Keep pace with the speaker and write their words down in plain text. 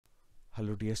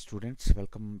Hello dear students,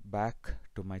 welcome back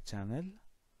to my channel.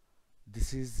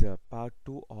 This is part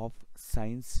 2 of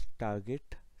Science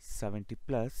Target 70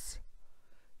 plus.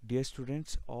 Dear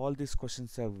students, all these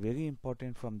questions are very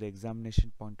important from the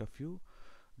examination point of view.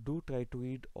 Do try to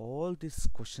read all these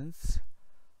questions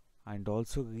and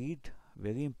also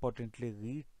very importantly,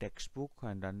 read textbook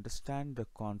and understand the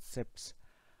concepts.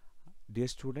 Dear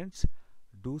students,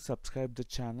 do subscribe the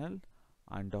channel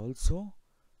and also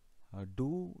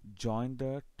do join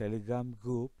the Telegram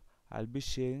group. I'll be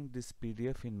sharing this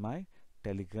PDF in my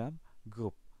Telegram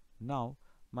group. Now,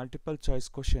 multiple choice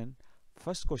question.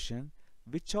 First question,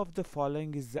 which of the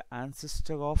following is the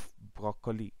ancestor of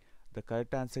broccoli? The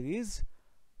correct answer is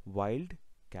wild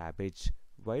cabbage.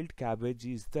 Wild cabbage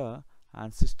is the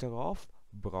ancestor of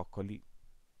broccoli.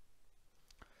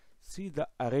 See, the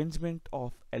arrangement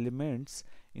of elements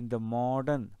in the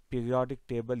modern periodic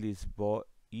table is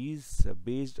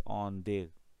based on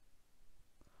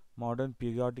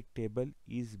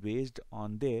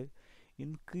their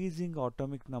increasing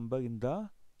atomic number in the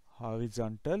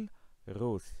horizontal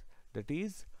rows. That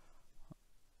is,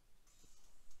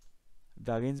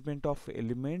 the arrangement of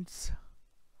elements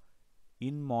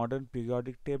in modern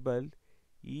periodic table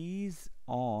is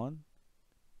on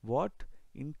what?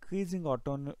 Increasing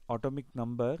atomic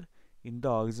number in the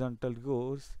horizontal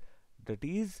rows, that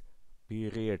is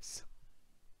periods.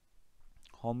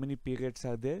 How many periods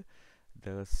are there?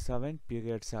 There are 7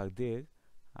 periods are there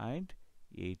and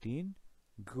 18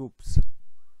 groups.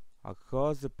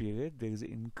 Across the period there is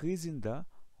an increase in the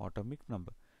atomic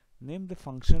number. Name the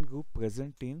functional group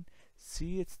present in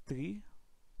CH3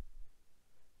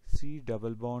 C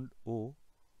double bond O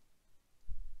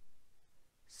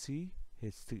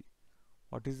CH3.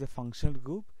 What is the functional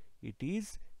group? It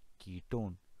is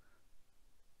ketone.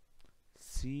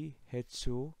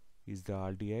 CHO is the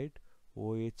aldehyde,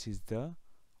 OH is the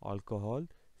alcohol,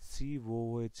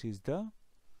 COOH is the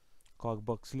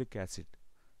carboxylic acid.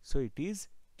 So it is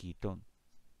ketone.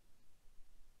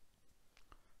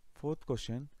 Fourth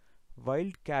question,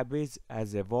 wild cabbage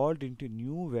has evolved into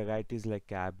new varieties like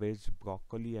cabbage,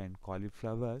 broccoli and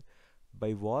cauliflower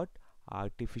by what?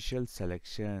 Artificial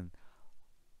selection.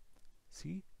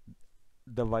 See,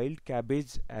 the wild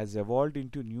cabbage has evolved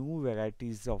into new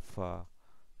varieties of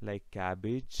like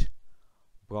cabbage,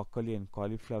 broccoli and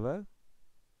cauliflower.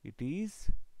 It is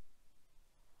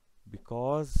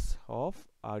because of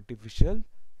artificial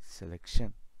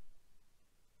selection.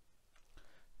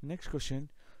 Next question,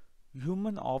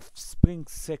 human offspring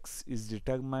sex is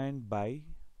determined by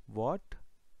what?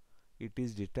 It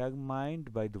is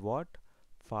determined by the what?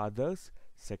 Father's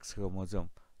sex chromosome.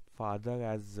 Father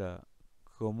has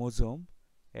chromosome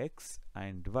X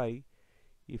and Y.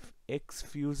 If X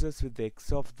fuses with the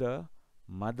X of the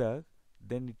mother,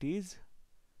 then it is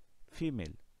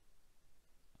female.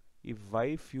 If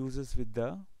Y fuses with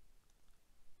the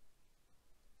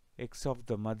X of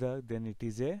the mother, then it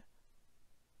is a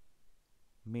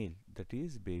male, that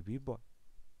is baby boy.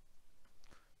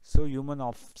 So human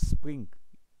offspring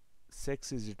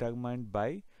sex is determined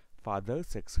by father's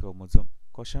sex chromosome.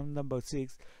 Question number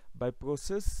 6, by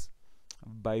process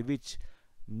by which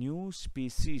new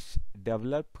species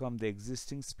develop from the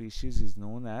existing species is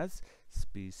known as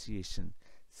speciation.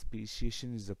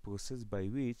 Speciation is the process by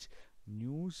which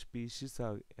new species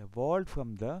are evolved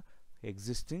from the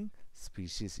existing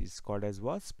species. Is called as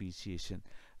what? Speciation.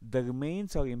 The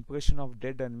remains or impression of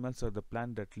dead animals or the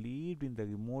plant that lived in the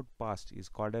remote past is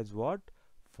called as what?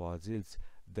 Fossils.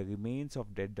 The remains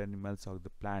of dead animals or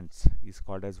the plants is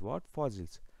called as what?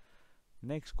 Fossils.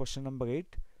 Next, question number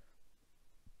 8.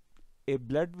 A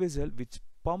blood vessel which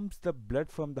pumps the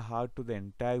blood from the heart to the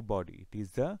entire body. It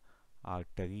is the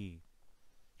artery.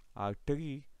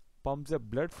 Artery pumps the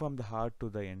blood from the heart to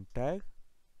the entire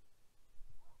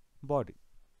body.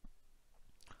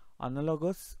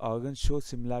 Analogous organs show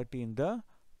similarity in the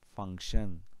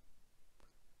function.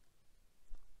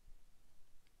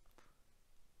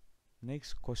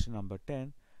 Next, question number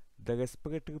 10. The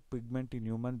respiratory pigment in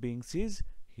human beings is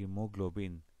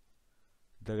hemoglobin.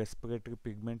 The respiratory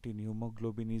pigment in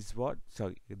hemoglobin is what?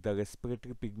 The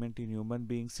respiratory pigment in human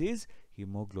beings is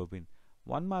hemoglobin.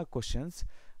 1 mark questions.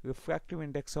 Refractive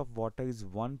index of water is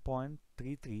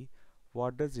 1.33.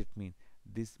 What does it mean?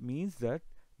 This means that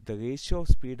the ratio of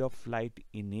speed of light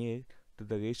in air to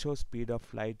the ratio of speed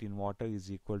of light in water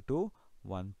is equal to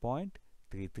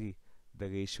 1.33. The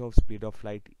ratio of speed of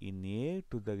light in air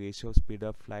to the ratio of speed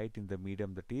of light in the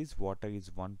medium, that is water, is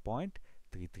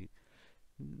 1.33.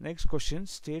 Next question,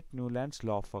 state Newland's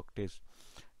law of octaves.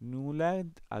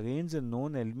 Newland arranged the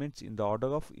known elements in the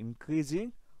order of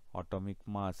increasing atomic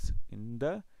mass. In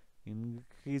the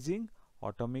increasing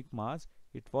atomic mass,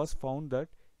 it was found that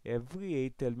every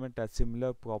eighth element has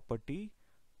similar property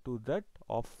to that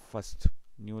of first.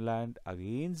 Newland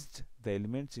arranged the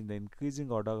elements in the increasing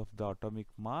order of the atomic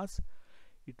mass.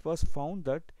 It was found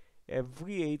that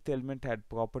every eighth element had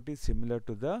properties similar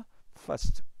to the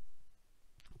first.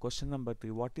 Question number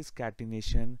 3. What is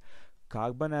catenation?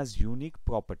 Carbon has unique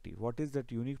property. What is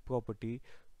that unique property?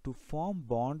 To form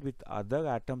bond with other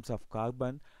atoms of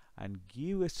carbon and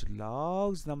give a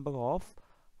large number of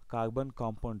carbon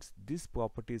compounds. This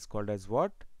property is called as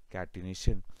what?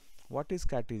 Catenation. What is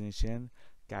catenation?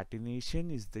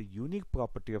 Catenation is the unique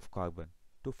property of carbon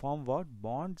to form what?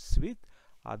 Bonds with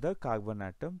other carbon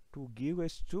atom to give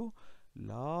us to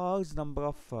large number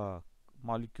of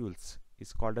molecules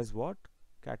is called as what?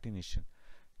 Catenation.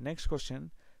 Next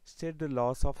question. State the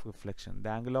laws of reflection. The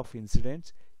angle of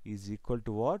incidence is equal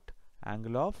to what?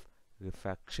 Angle of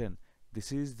refraction.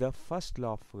 This is the first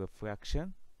law of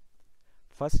refraction.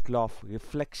 First law of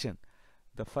reflection.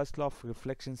 The first law of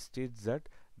reflection states that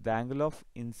the angle of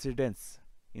incident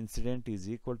is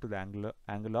equal to the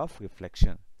angle of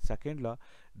reflection. Second law,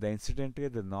 the incident ray,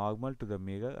 the normal to the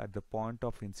mirror at the point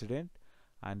of incident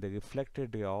and the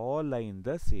reflected ray all lie in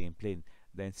the same plane.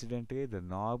 The incident ray, the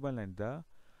normal and the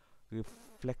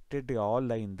reflected ray all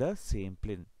lie in the same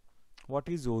plane. What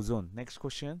is ozone? Next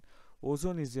question.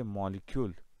 Ozone is a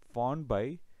molecule formed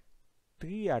by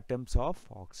 3 atoms of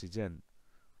oxygen.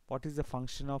 What is the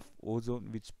function of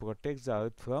ozone? Which protects the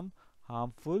earth from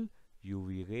harmful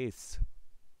UV rays.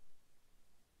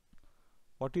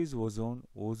 What is ozone?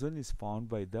 Ozone is formed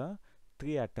by the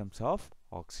 3 atoms of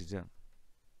oxygen.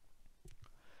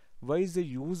 Why is the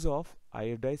use of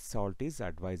iodized salt is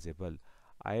advisable?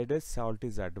 Iodized salt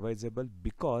is advisable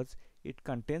because it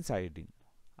contains iodine.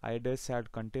 Iodized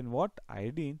salt contain what?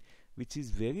 Iodine, which is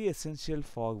very essential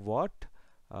for what?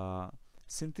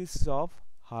 Synthesis of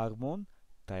hormone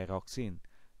thyroxine.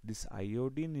 This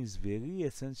iodine is very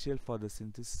essential for the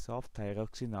synthesis of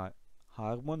thyroxine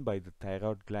hormone by the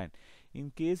thyroid gland.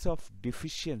 In case of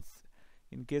deficiency,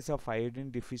 in case of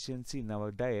iodine deficiency in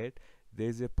our diet, there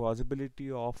is a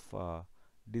possibility of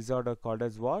disorder called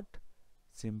as what?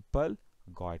 Simple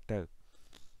goiter.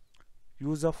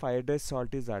 Use of iodized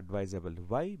salt is advisable.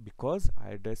 Why? Because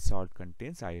iodized salt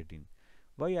contains iodine.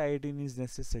 Why iodine is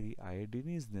necessary? Iodine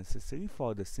is necessary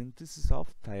for the synthesis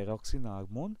of thyroxine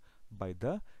hormone by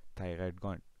the thyroid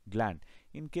gland.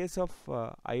 In case of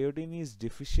iodine is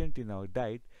deficient in our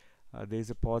diet, there is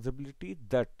a possibility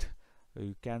that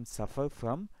you can suffer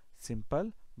from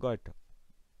simple goiter.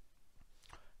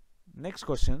 Next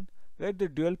question. Write the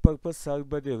dual purpose served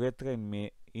by the urethra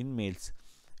in males.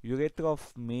 Urethra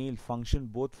of male function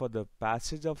both for the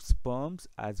passage of sperms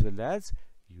as well as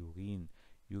urine.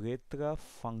 Urethra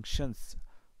functions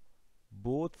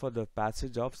both for the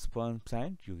passage of sperms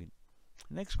and urine.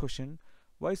 Next question.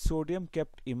 Why sodium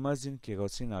kept immersed in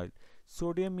kerosene oil?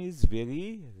 Sodium is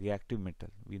very reactive metal.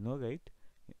 We know, right?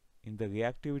 In the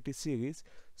reactivity series,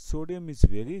 sodium is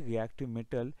very reactive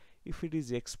metal. If it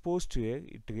is exposed to air,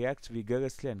 it reacts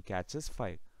vigorously and catches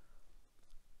fire.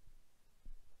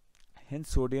 Hence,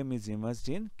 sodium is immersed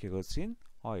in kerosene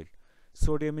oil.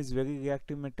 Sodium is very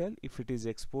reactive metal. If it is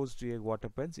exposed to air, what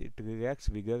happens? It reacts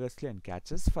vigorously and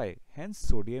catches fire. Hence,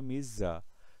 sodium is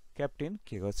kept in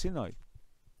kerosene oil.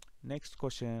 Next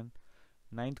question,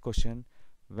 9th question.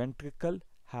 Ventricle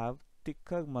have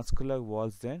thicker muscular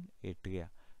walls than atria.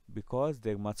 Because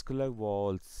their muscular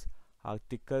walls are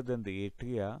thicker than the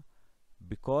atria,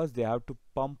 because they have to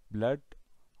pump blood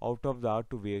out of the heart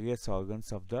to various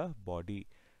organs of the body.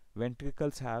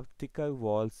 Ventricles have thicker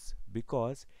walls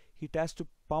because it has to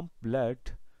pump blood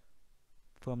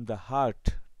from the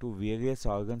heart to various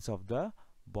organs of the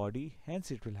body.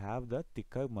 Hence, it will have the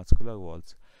thicker muscular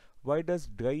walls. Why does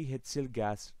dry HCl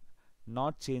gas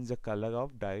not change the color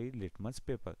of dry litmus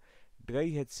paper? Dry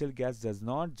HCl gas does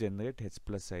not generate H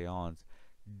plus ions.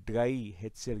 Dry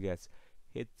HCl gas,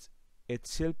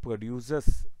 HCl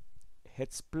produces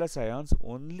H plus ions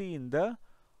only in the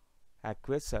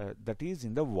aqueous, that is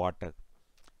in the water.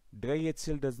 Dry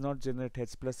HCl does not generate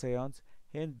H plus ions,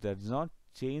 hence does not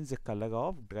change the color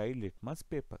of dry litmus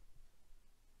paper.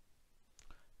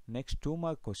 Next 2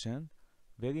 mark question,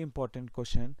 very important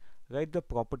question. Write the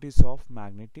properties of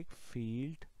magnetic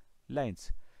field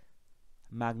lines.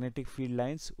 Magnetic field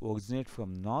lines originate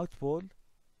from north pole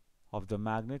of the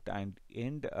magnet and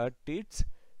end at its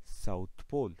south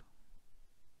pole.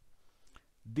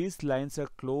 These lines are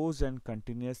closed and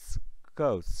continuous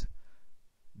curves.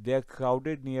 They are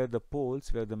crowded near the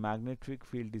poles where the magnetic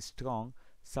field is strong,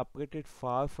 separated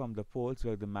far from the poles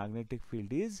where the magnetic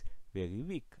field is very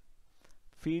weak.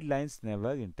 field lines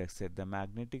never intersect. The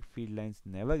magnetic field lines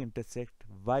never intersect.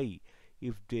 Why?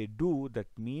 If they do, that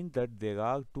means that there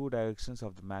are two directions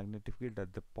of the magnetic field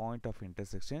at the point of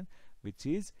intersection, which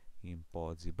is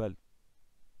impossible.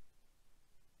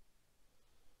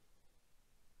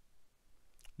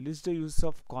 List the use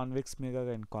of convex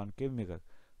mirror and concave mirror.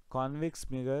 Convex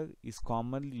mirror is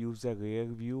commonly used as rear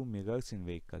view mirrors in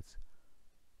vehicles.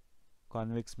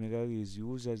 Convex mirror is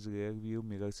used as rear view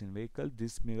mirrors in vehicle.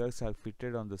 These mirrors are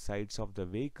fitted on the sides of the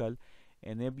vehicle,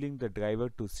 enabling the driver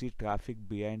to see traffic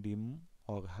behind him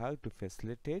or her to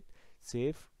facilitate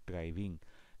safe driving.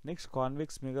 Next,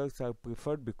 convex mirrors are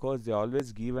preferred because they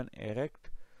always give an erect,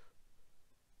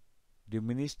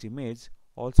 diminished image.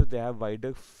 Also, they have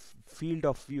wider field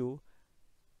of view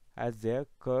as they are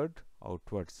curved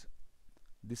outwards.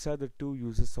 These are the two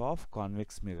uses of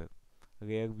convex mirror.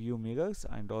 Rear view mirrors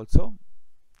and also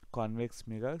convex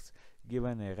mirrors give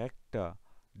an erect,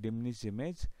 diminished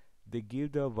image. They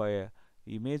give the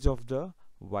image of the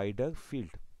wider field.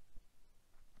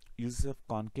 Uses of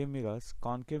concave mirrors.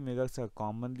 Concave mirrors are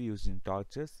commonly used in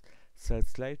torches,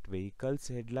 searchlight, vehicles,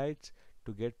 headlights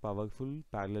to get powerful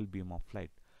parallel beam of light.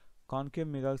 Concave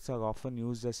mirrors are often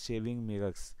used as shaving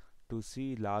mirrors to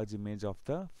see large image of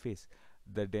the face.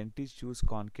 The dentists use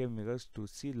concave mirrors to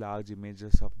see large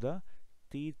images of the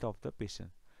teeth of the patient.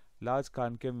 Large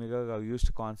concave mirrors are used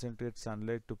to concentrate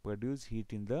sunlight to produce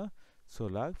heat in the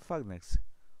solar furnace.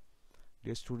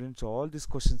 Dear students, all these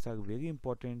questions are very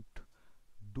important.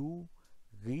 Do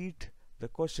read the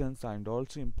questions and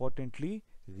also importantly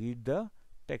read the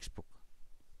textbook.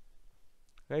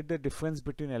 Write the difference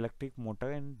between electric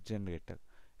motor and generator.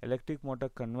 Electric motor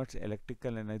converts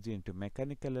electrical energy into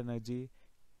mechanical energy.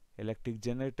 Electric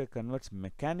generator converts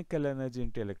mechanical energy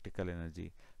into electrical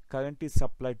energy. Current is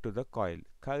supplied to the coil.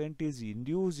 Current is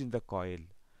induced in the coil.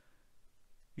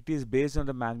 It is based on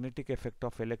the magnetic effect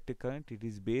of electric current. It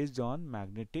is based on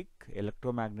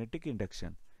electromagnetic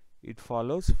induction. It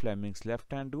follows Fleming's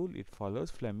left hand rule. It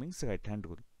follows Fleming's right hand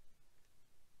rule.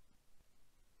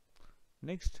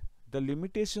 Next, the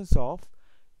limitations of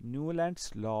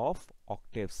Newland's law of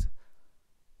octaves.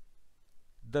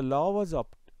 The law was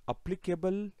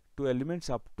applicable to elements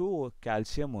up to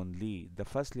calcium only. The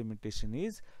first limitation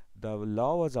is the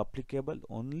law was applicable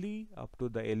only up to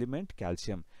the element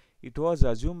calcium. It was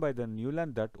assumed by the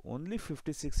Newland that only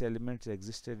 56 elements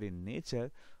existed in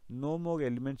nature. No more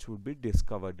elements would be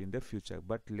discovered in the future.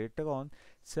 But later on,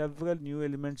 several new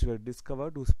elements were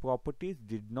discovered whose properties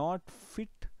did not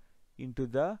fit into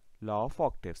the law of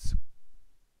octaves.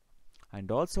 And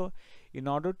also, in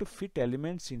order to fit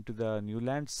elements into the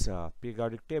Newland's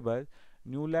periodic table,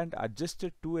 Newland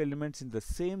adjusted two elements in the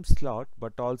same slot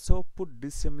but also put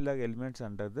dissimilar elements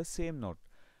under the same node,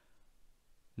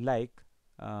 like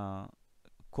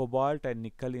cobalt and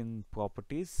nickel in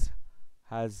properties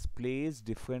has placed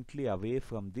differently away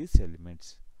from these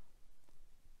elements.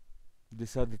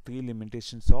 These are the three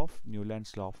limitations of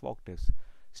Newland's law of octaves.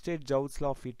 State Joule's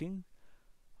law of heating.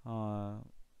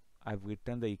 I've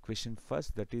written the equation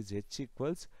first, that is H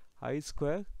equals I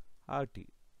square RT.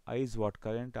 I is what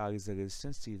current, R is the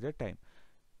resistance, T is the time.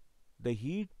 The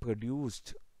heat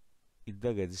produced in the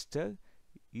resistor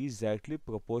is directly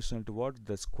proportional to what?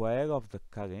 The square of the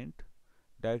current,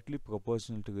 directly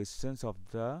proportional to resistance of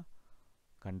the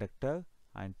conductor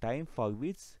and time for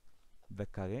which the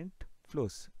current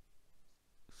flows.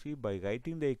 See, by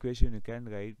writing the equation you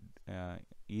can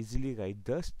easily write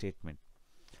the statement.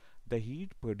 The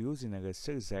heat produced in a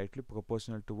resistor is directly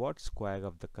proportional to what? Square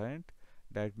of the current,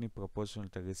 directly proportional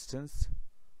to the resistance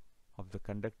of the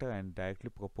conductor and directly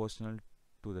proportional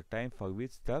to the time for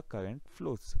which the current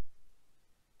flows.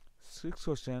 Sixth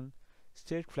question,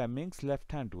 state Fleming's left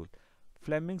hand rule.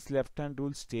 Fleming's left hand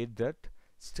rule states that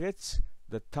stretch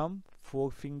the thumb,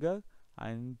 forefinger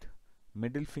and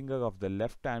middle finger of the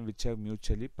left hand which are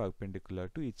mutually perpendicular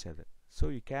to each other. So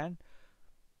you can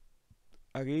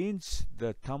arrange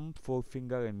the thumb,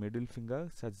 forefinger and middle finger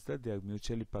such that they are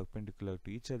mutually perpendicular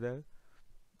to each other.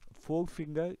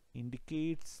 Forefinger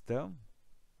indicates the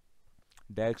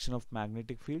direction of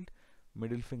magnetic field,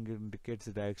 middle finger indicates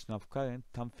the direction of current,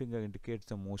 thumb finger indicates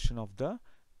the motion of the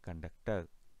conductor.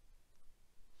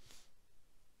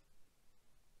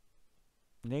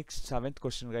 Next, seventh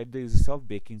question, write the uses of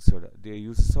baking soda. The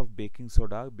uses of baking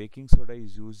soda. Baking soda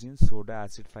is used in soda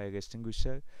acid fire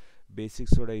extinguisher. Basic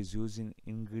soda is used in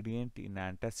ingredient in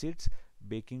antacids.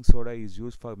 Baking soda is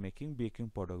used for making baking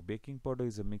powder. Baking powder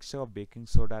is a mixture of baking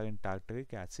soda and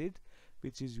tartaric acid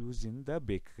which is used in the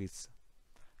bakeries.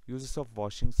 Uses of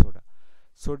washing soda.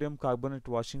 Sodium carbonate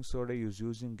washing soda is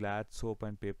used in glass, soap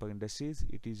and paper industries.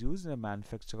 It is used in the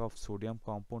manufacture of sodium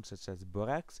compounds such as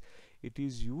borax. It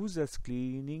is used as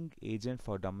cleaning agent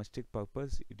for domestic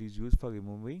purpose. It is used for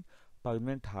removing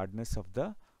permanent hardness of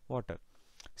the water.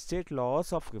 State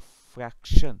laws of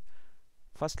refraction.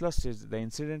 First law states the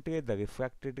incident ray, the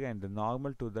refracted ray, and the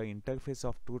normal to the interface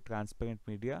of two transparent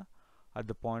media at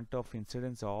the point of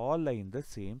incidence all lie in the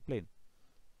same plane.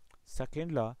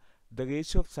 Second law, the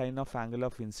ratio of sine of angle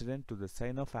of incident to the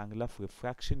sine of angle of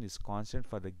refraction is constant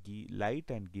for the light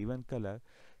and given color,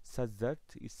 such that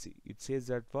it says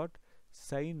that what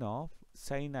sine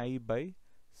I by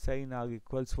sine r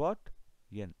equals what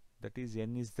n. That is,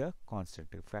 n is the constant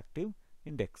refractive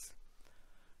index.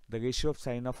 The ratio of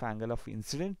sine of angle of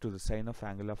incident to the sine of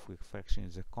angle of refraction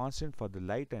is a constant for the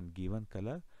light and given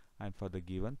color and for the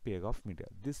given pair of media.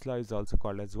 This law is also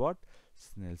called as what?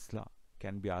 Snell's law.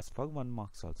 Can be asked for 1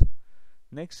 marks also.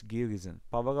 Next, give reason.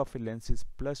 Power of a lens is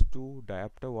plus 2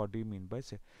 diopter. What do you mean by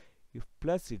say? If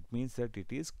plus, it means that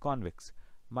it is convex.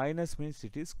 Minus means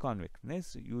it is convex.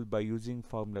 Next, by using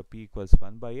formula P equals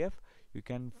 1 by F, you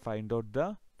can find out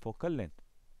the focal length.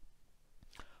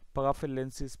 Power of a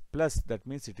lens is plus, that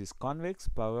means it is convex.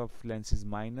 Power of lens is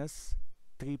minus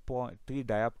 3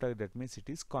 diopter, that means it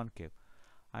is concave.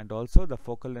 And also the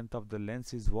focal length of the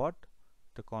lens is what?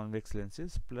 The convex lens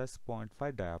is plus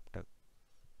 0.5 diopter.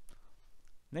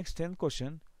 Next 10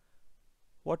 question.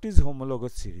 What is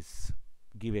homologous series?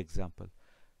 Give example.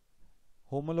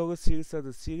 Homologous series are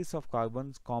the series of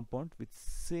carbon compound with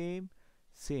same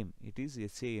it is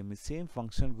same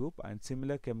functional group and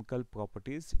similar chemical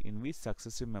properties in which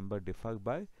successive member differ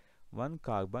by 1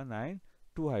 carbon and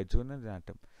 2 hydrogen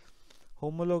atom.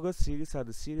 Homologous series are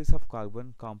the series of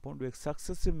carbon compound where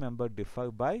successive member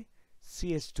differ by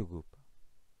CH2 group.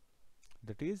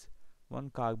 That is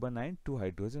 1 carbon and 2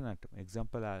 hydrogen atom.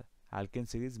 Example, alkane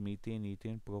series methane,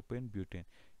 ethane, propane, butane.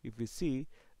 If we see,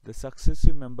 the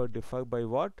successive member differ by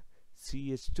what?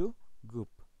 CH2 group.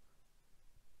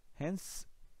 Hence,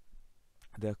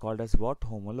 they are called as what?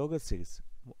 Homologous series.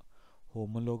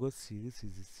 Homologous series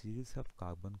is a series of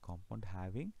carbon compound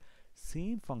having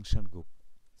same function group,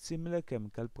 similar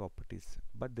chemical properties,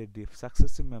 but the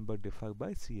successive member differ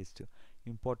by CH2.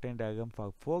 Important diagram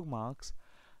for 4 marks.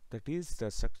 That is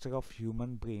the structure of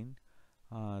human brain.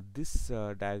 This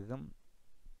diagram,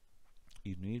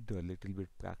 you need a little bit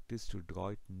practice to draw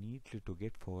it neatly to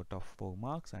get 4 out of 4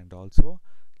 marks, and also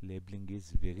labeling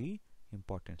is very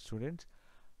important, students.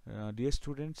 Dear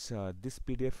students, this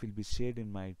PDF will be shared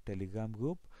in my Telegram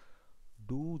group.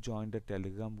 Do join the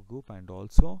Telegram group and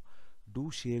also do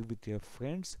share with your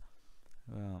friends.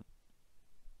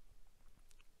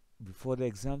 Before the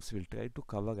exams, we'll try to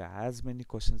cover as many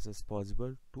questions as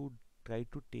possible. To try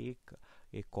to take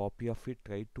a copy of it,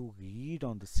 try to read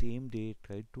on the same day,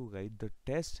 try to write the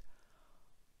test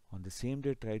on the same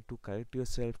day, try to correct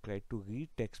yourself, try to read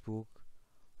textbook.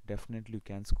 Definitely you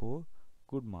can score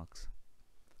good marks.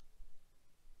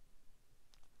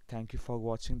 Thank you for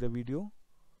watching the video.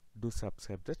 Do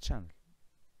subscribe the channel.